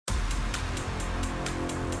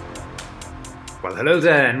Well, hello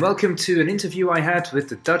there, and welcome to an interview I had with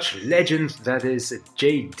the Dutch legend that is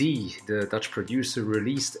Jaydee. The Dutch producer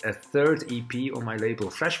released a third EP on my label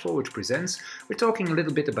Flash Forward Presents. We're talking a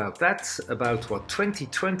little bit about that, about what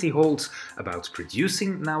 2020 holds, about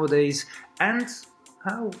producing nowadays, and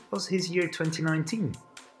how was his year 2019?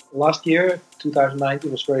 Last year,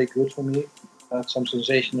 2019, was very good for me. Had some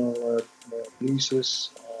sensational releases,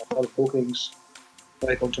 a lot of bookings.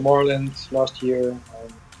 Played on Tomorrowland last year, and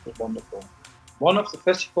it was wonderful. One of the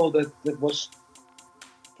festivals that was,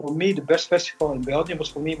 for me, the best festival in Belgium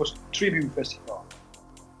was Tribute Festival.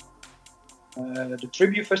 The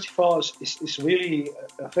Tribute Festival is really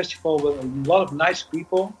a festival with a lot of nice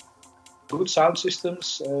people, good sound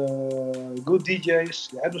systems, good DJs,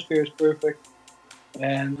 the atmosphere is perfect.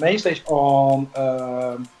 And main stage on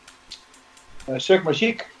Cirque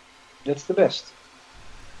Magique, that's the best.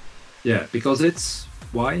 Yeah, because it's...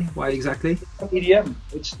 Why? Why exactly? EDM.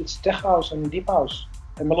 It's tech house and deep house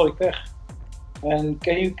and melodic tech. And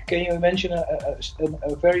can you mention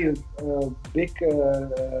a very big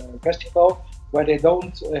festival where they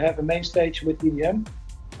don't have a main stage with EDM?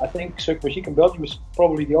 I think Cirque Magique in Belgium is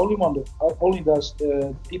probably the only one that only does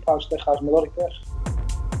deep house, tech house, melodic tech.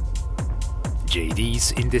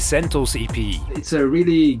 Jaydee's Indecentals EP. It's a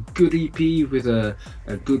really good EP with a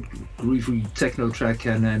good groovy techno track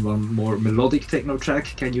and one more melodic techno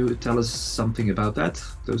track. Can you tell us something about that,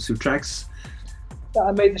 those two tracks? Yeah,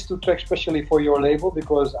 I made these two tracks especially for your label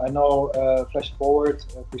because I know Flash Forward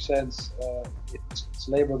Presents it's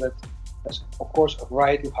a label that has, of course, a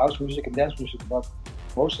variety of house music and dance music, but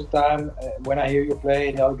most of the time when I hear you play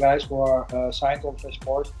and the other guys who are signed on Flash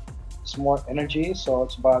Forward, it's more energy, so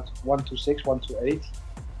it's about 1-6, 1-8.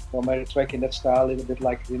 So I made a track in that style, a little bit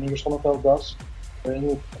like Reinier Sonneveld does.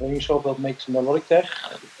 Reinier Sonneveld makes melodic tech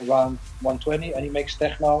around 120, and he makes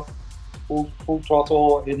techno full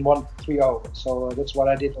throttle in 130. So that's what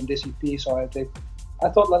I did on this EP. So I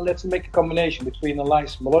thought let's make a combination between a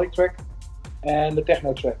nice melodic track and the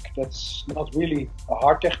techno track. That's not really a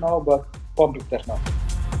hard techno, but pumping techno.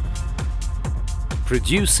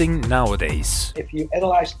 Producing nowadays. If you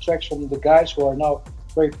analyze tracks from the guys who are now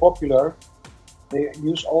very popular, they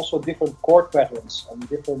use also different chord patterns and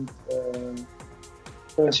different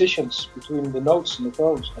transitions between the notes and the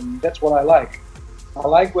tones, and that's what I like. I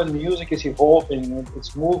like when music is evolving,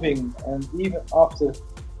 it's moving, and even after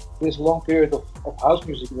this long period of house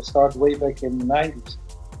music that started way back in the 90s,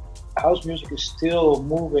 house music is still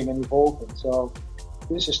moving and evolving. So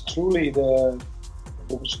this is truly the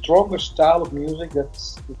strongest style of music that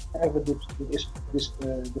ever did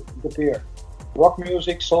appear. Rock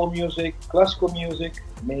music, soul music, classical music,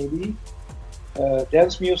 maybe.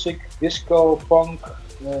 Dance music, disco, punk,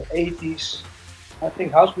 80s. I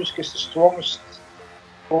think house music is the strongest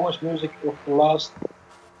music of the last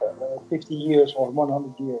 50 years or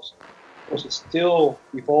 100 years. Because it's still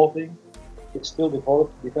evolving, it's still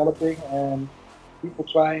developing, and people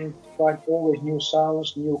trying to find always new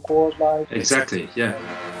sounds, new chord lines. Exactly, yeah.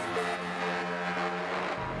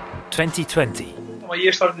 2020. My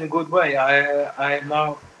year started in a good way. I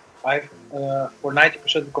for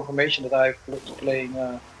 90% the confirmation that I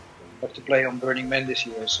have to play on Burning Man this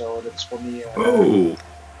year. So that's for me.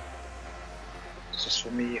 It's just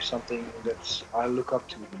for me something that I look up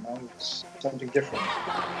to. It's something different.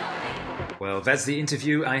 Well, that's the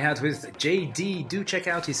interview I had with Jaydee. Do check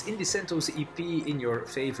out his Indecentals EP in your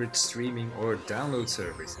favorite streaming or download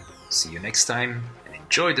service. See you next time and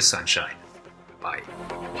enjoy the sunshine. Bye.